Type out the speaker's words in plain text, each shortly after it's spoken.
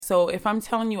So if I'm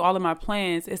telling you all of my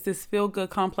plans, it's this feel-good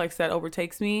complex that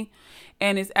overtakes me.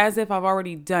 And it's as if I've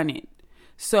already done it.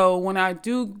 So when I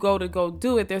do go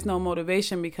do it, there's no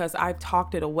motivation because I've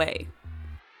talked it away.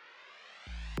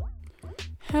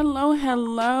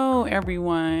 Hello,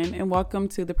 everyone, and welcome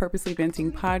to the Purposely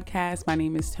Venting podcast. My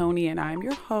name is Tony, and I'm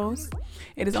your host.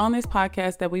 It is on this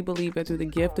podcast that we believe that through the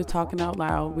gift of talking out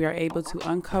loud, we are able to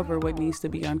uncover what needs to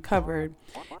be uncovered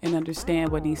and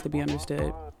understand what needs to be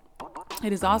understood.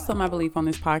 It is also my belief on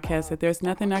this podcast that there's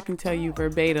nothing I can tell you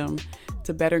verbatim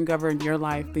to better govern your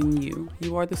life than you.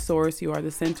 You are the source, you are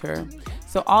the center.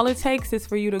 So all it takes is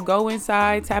for you to go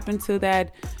inside, tap into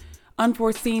that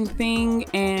unforeseen thing,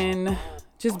 and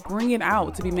just bring it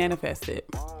out to be manifested.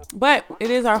 But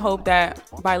it is our hope that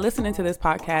by listening to this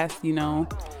podcast,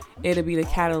 it'll be the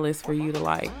catalyst for you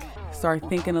to start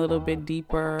thinking a little bit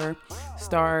deeper,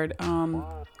 start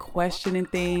questioning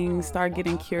things, start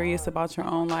getting curious about your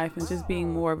own life, and just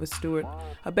being more of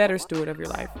a better steward of your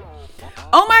life.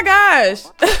 Oh my gosh.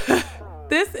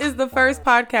 This is the first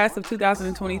podcast of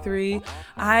 2023.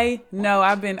 I know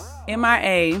I've been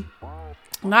MIA.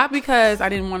 Not because I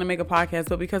didn't want to make a podcast,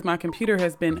 but because my computer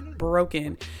has been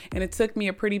broken and it took me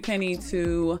a pretty penny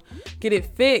to get it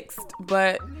fixed.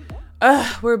 But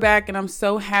we're back, and I'm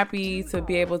so happy to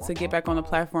be able to get back on the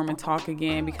platform and talk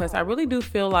again, because I really do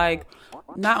feel like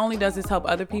not only does this help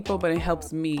other people, but it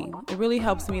helps me. It really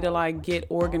helps me to get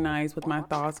organized with my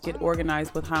thoughts, get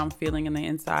organized with how I'm feeling in the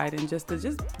inside, and just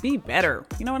be better.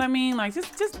 You know what I mean?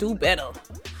 Just do better.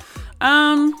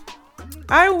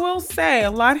 I will say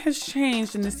a lot has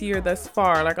changed in this year thus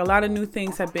far. A lot of new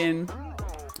things have been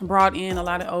brought in. A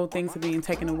lot of old things are being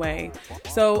taken away.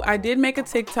 So I did make a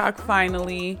TikTok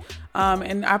finally.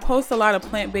 And I post a lot of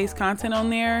plant-based content on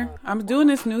there. I'm doing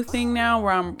this new thing now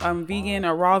where I'm vegan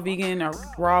or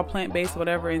raw plant-based,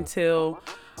 whatever, until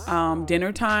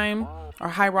dinner time, or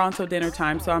high raw until dinner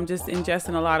time. So I'm just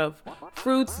ingesting a lot of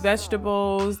fruits,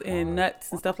 vegetables, and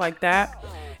nuts and stuff like that.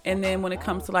 And then when it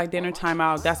comes to dinner time,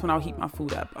 that's when I'll heat my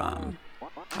food up.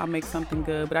 I'll make something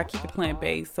good, but I keep it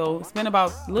plant-based. So it's been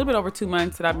about a little bit over 2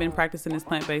 months that I've been practicing this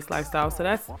plant-based lifestyle. So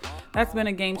that's been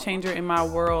a game changer in my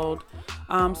world.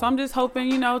 So I'm just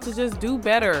hoping, to just do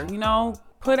better,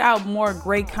 put out more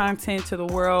great content to the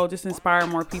world, just inspire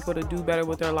more people to do better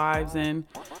with their lives, and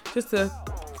just to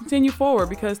continue forward,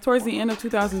 because towards the end of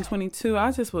 2022,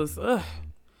 I just was, I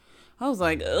was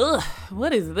like,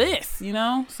 what is this?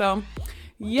 So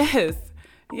yes.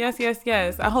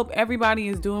 I hope everybody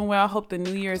is doing well. I hope the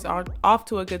new year is off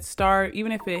to a good start.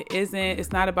 Even if it isn't,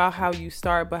 it's not about how you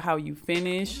start, but how you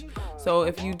finish. So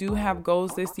if you do have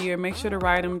goals this year, make sure to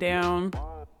write them down,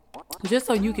 just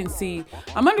so you can see.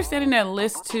 I'm understanding that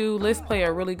lists play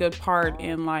a really good part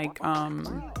in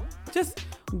just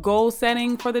goal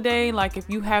setting for the day. If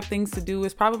you have things to do,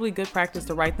 it's probably good practice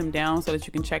to write them down so that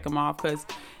you can check them off, because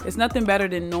it's nothing better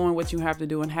than knowing what you have to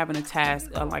do and having a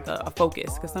task, a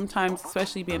focus, because sometimes,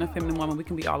 especially being a feminine woman, we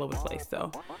can be all over the place.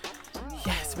 So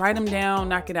yes, write them down,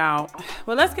 knock it out.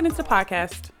 Well, let's get into the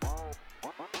podcast.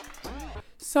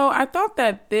 So I thought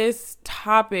that this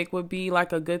topic would be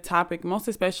a good topic, most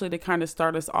especially to kind of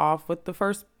start us off with the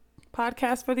first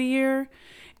podcast for the year.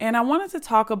 And I wanted to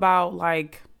talk about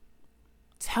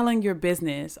telling your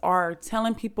business, or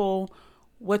telling people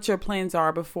what your plans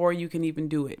are before you can even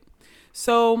do it.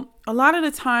 So a lot of the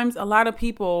times, a lot of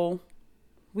people,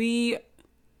 we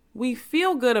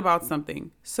feel good about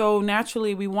something. So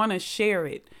naturally we want to share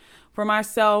it. For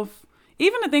myself,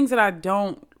 even the things that I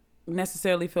don't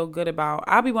necessarily feel good about,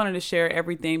 I'll be wanting to share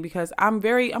everything, because I'm a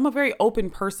very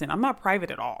open person. I'm not private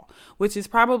at all, which is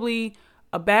probably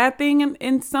a bad thing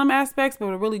in some aspects, but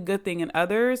a really good thing in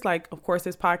others. Of course,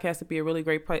 this podcast would be a really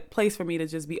great place for me to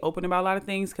just be open about a lot of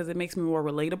things, because it makes me more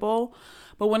relatable.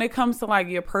 But when it comes to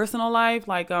your personal life,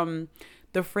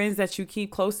 the friends that you keep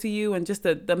close to you, and just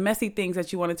the messy things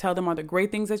that you want to tell them, or the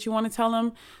great things that you want to tell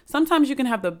them, sometimes you can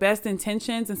have the best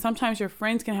intentions, and sometimes your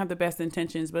friends can have the best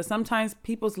intentions, but sometimes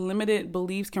people's limited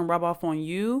beliefs can rub off on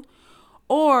you,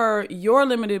 or your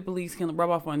limited beliefs can rub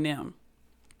off on them.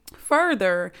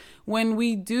 Further, when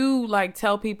we do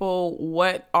tell people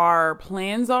what our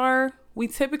plans are, we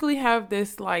typically have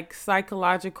this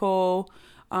psychological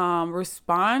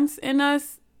response in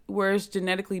us, where it's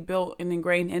genetically built and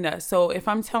ingrained in us. So if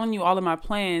I'm telling you all of my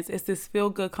plans, it's this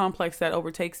feel-good complex that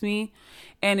overtakes me,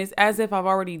 and it's as if I've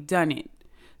already done it.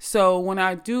 So when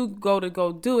I do go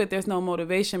do it, there's no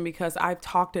motivation because I've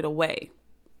talked it away.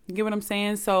 You get what I'm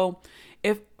saying? So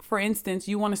if for instance,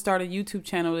 you want to start a YouTube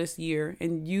channel this year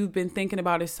and you've been thinking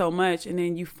about it so much, and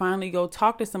then you finally go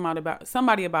talk to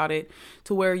somebody about it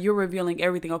to where you're revealing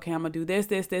everything. Okay, I'm going to do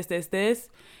this,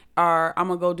 or I'm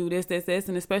going to go do this.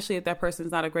 And especially if that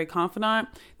person's not a great confidant,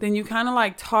 then you kind of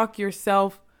like talk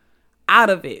yourself out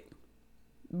of it,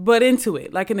 but into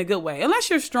it, like in a good way. Unless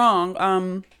you're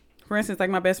strong. For instance, like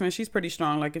my best friend, she's pretty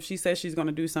strong. Like if she says she's going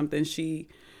to do something,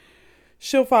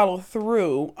 she'll follow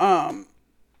through.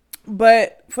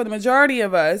 But for the majority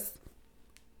of us,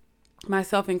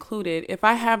 myself included, if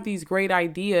I have these great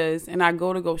ideas and I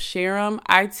go share them,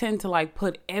 I tend to like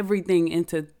put everything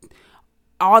into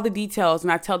all the details,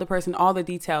 and I tell the person all the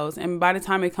details. And by the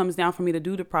time it comes down for me to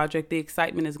do the project, the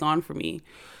excitement is gone for me,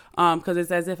 because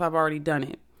it's as if I've already done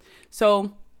it.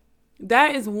 So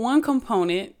that is one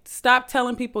component. Stop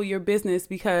telling people your business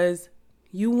because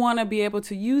you want to be able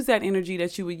to use that energy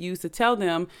that you would use to tell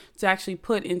them to actually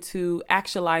put into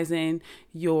actualizing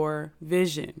your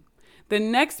vision. The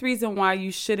next reason why you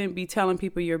shouldn't be telling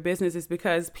people your business is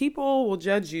because people will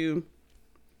judge you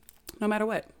no matter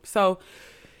what. So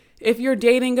if you're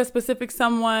dating a specific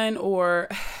someone, or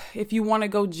if you want to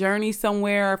go journey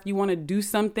somewhere, if you want to do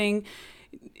something,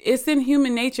 it's in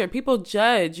human nature. People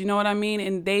judge, you know what I mean?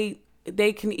 And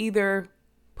they can either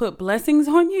put blessings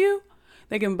on you,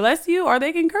 they can bless you, or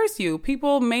they can curse you.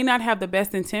 People may not have the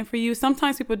best intent for you.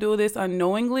 Sometimes people do this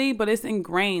unknowingly, but it's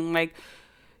ingrained. Like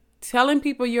telling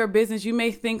people your business, you may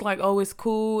think like, oh, it's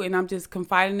cool and I'm just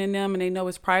confiding in them and they know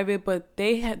it's private, but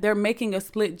they're making a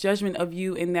split judgment of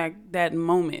you in that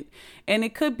moment. And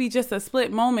it could be just a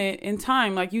split moment in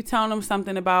time. Like you telling them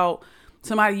something about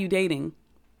somebody you dating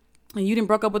and you didn't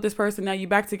broke up with this person. Now you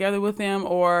back together with them,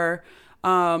 or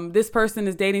this person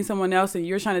is dating someone else and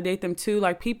you're trying to date them too.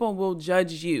 Like people will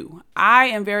judge you. I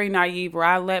am very naive, where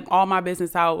I let all my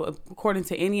business out according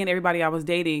to any and everybody I was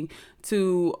dating,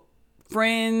 to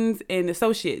friends and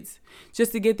associates,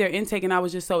 just to get their intake. And I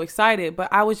was just so excited, but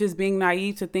I was just being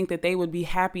naive to think that they would be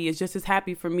happy. It's just as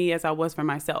happy for me as I was for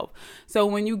myself. So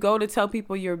when you go to tell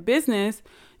people your business,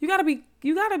 you gotta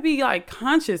be like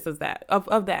conscious of that,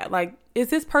 of that. Like, is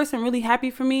this person really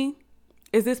happy for me?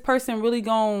 Is this person really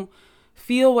gonna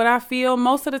feel what I feel?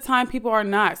 Most of the time people are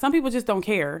not. Some people just don't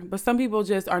care, but some people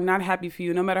just are not happy for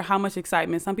you no matter how much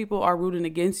excitement. Some people are rooting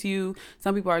against you.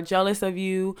 Some people are jealous of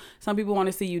you. Some people want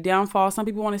to see you downfall. Some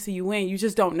people want to see you win. You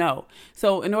just don't know.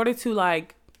 So in order to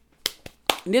like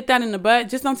nip that in the bud,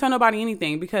 just don't tell nobody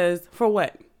anything, because for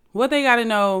what they got to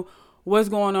know what's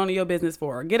going on in your business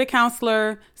for. Get a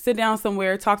counselor, sit down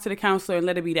somewhere, talk to the counselor, and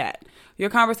let it be that. Your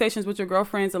conversations with your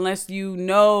girlfriends, unless you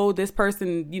know this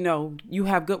person, you know, you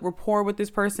have good rapport with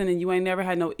this person and you ain't never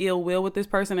had no ill will with this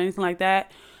person or anything like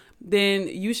that, then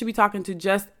you should be talking to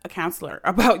just a counselor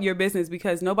about your business,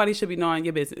 because nobody should be knowing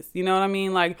your business. You know what I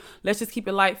mean? Like, let's just keep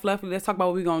it light, fluffy. Let's talk about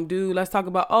what we're going to do. Let's talk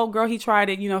about, oh, girl, he tried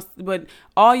it, you know, but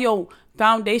all your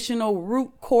foundational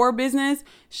root core business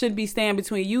should be staying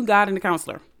between you, God, and the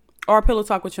counselor, or a pillow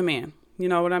talk with your man. You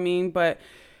know what I mean? But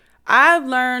I've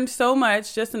learned so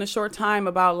much just in a short time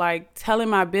about like telling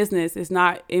my business is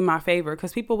not in my favor,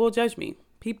 because people will judge me.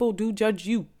 People do judge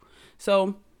you.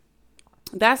 So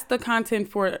that's the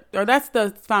content that's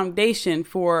the foundation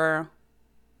for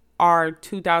our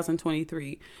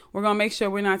 2023. We're going to make sure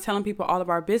we're not telling people all of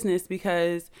our business,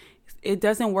 because it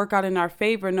doesn't work out in our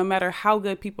favor no matter how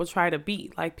good people try to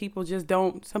be. Like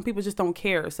some people just don't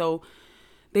care. So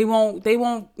they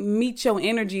won't meet your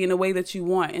energy in the way that you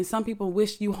want. And some people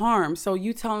wish you harm. So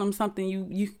you tell them something,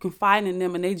 you confide in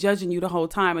them, and they judging you the whole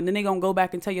time. And then they going to go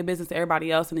back and tell your business to everybody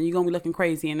else. And then you're going to be looking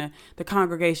crazy in the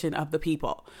congregation of the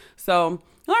people. So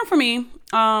learn from me,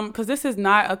 because this is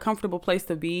not a comfortable place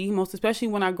to be. Most especially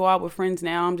when I go out with friends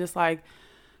now, I'm just like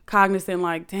cognizant,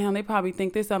 like, damn, they probably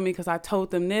think this of me because I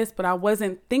told them this, but I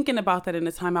wasn't thinking about that in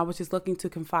the time. I was just looking to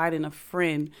confide in a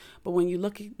friend. But when you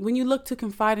look to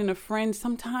confide in a friend,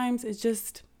 sometimes it's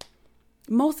just,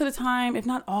 most of the time, if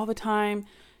not all the time,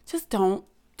 just don't.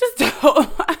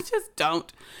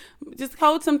 Just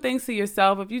hold some things to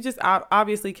yourself. If you just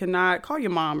obviously cannot, call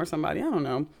your mom or somebody. I don't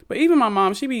know. But even my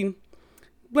mom,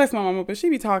 bless my mama, but she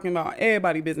be talking about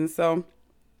everybody's business. So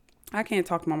I can't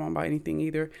talk to my mom about anything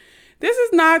either. This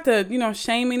is not to,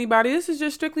 shame anybody. This is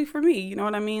just strictly for me. You know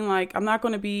what I mean? Like, I'm not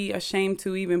going to be ashamed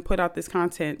to even put out this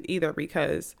content either,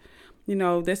 because,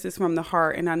 this is from the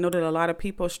heart. And I know that a lot of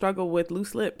people struggle with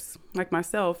loose lips like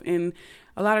myself. And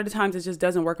a lot of the times it just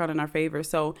doesn't work out in our favor.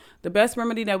 So the best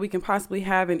remedy that we can possibly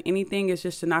have in anything is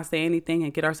just to not say anything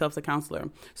and get ourselves a counselor.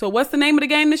 So what's the name of the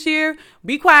game this year?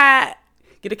 Be quiet.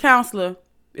 Get a counselor.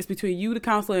 It's between you, the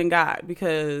counselor, and God,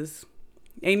 because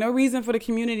ain't no reason for the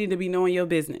community to be knowing your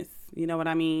business. You know what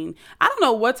I mean? I don't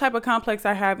know what type of complex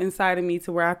I have inside of me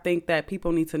to where I think that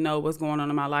people need to know what's going on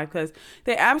in my life, because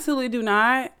they absolutely do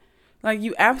not. Like,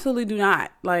 you absolutely do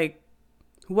not. Like,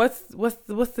 what's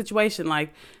the situation?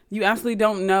 Like, you absolutely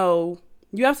don't know.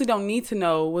 You absolutely don't need to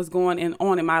know what's going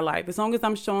on in my life. As long as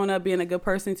I'm showing up, being a good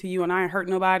person to you, and I ain't hurt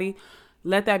nobody,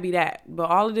 let that be that. But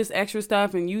all of this extra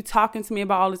stuff and you talking to me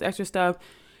about all this extra stuff,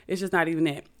 it's just not even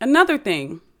it. Another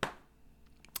thing,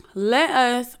 let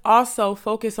us also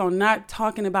focus on not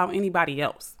talking about anybody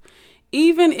else.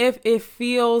 Even if it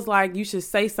feels like you should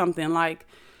say something like,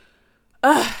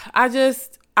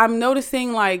 I'm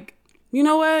noticing, like, you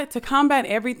know what, to combat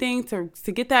everything, to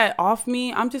get that off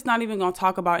me, I'm just not even going to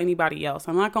talk about anybody else.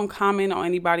 I'm not going to comment on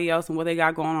anybody else and what they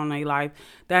got going on in their life.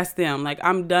 That's them. Like,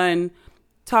 I'm done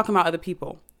talking about other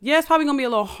people. Yeah, it's probably going to be a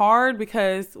little hard,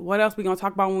 because what else we going to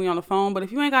talk about when we on the phone? But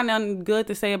if you ain't got nothing good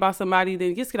to say about somebody,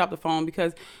 then just get off the phone,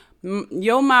 because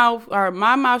your mouth, or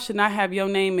my mouth, should not have your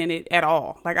name in it at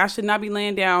all. Like, I should not be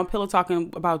laying down pillow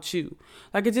talking about you.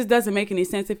 Like, it just doesn't make any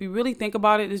sense. If you really think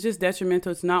about it, it's just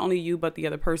detrimental to not only you but the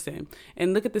other person.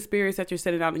 And look at the spirits that you're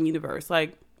sending out in the universe.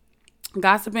 Like,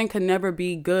 gossiping can never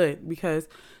be good, because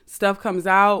stuff comes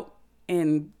out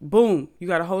and boom, you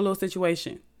got a whole little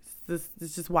situation.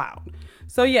 It's just wild.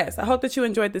 So yes, I hope that you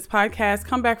enjoyed this podcast.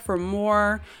 Come back for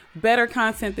more better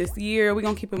content this year. We're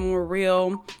going to keep it more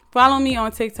real. Follow me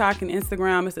on TikTok and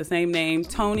Instagram. It's the same name,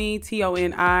 Toni,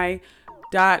 Toni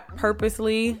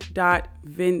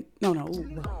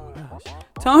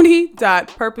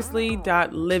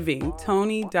Toni.purposely.living.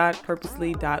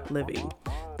 Toni.purposely.living.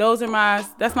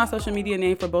 That's my social media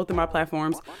name for both of my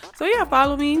platforms. So yeah,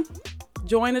 follow me,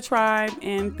 join the tribe,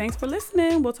 and thanks for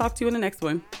listening. We'll talk to you in the next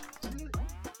one.